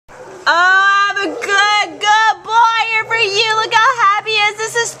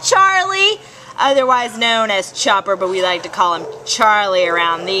otherwise known as Chopper, but we like to call him Charlie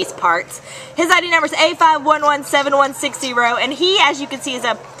around these parts. His ID number is A5117160, and he, as you can see, is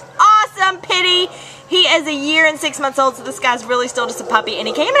a awesome pitty. He is 1 year and 6 months old, so this guy's really still just a puppy, and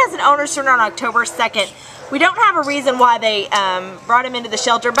he came in as an owner surrender on October 2nd. We don't have a reason why they brought him into the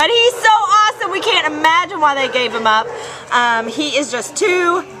shelter, but he's so awesome. We can't imagine why they gave him up. He is just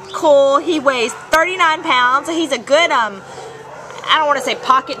too cool. He weighs 39 pounds, so he's a good, I don't want to say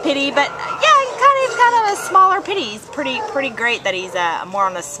pocket pitty, but yeah, he's kind of a smaller pitty. He's pretty great that he's more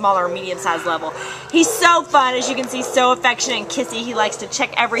on the smaller, medium-sized level. He's so fun, as you can see, so affectionate and kissy. He likes to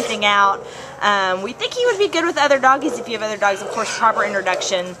check everything out. We think he would be good with other doggies if you have other dogs, of course, proper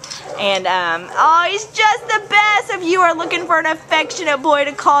introduction. And, oh, he's just the best if you are looking for an affectionate boy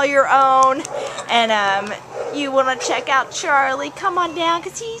to call your own. And, you want to check out Charlie, come on down,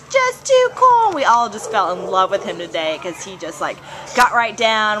 because he's just too cool. We all just fell in love with him today, because he just, like, got right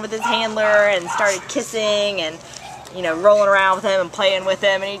down with his handler and started kissing and, you know, rolling around with him and playing with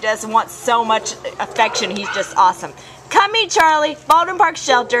him. And he just wants so much affection. He's just awesome. Come meet Charlie, Baldwin Park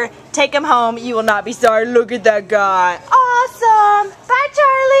Shelter. Take him home. You will not be sorry. Look at that guy. Awesome. Bye,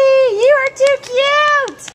 Charlie. You are too cute.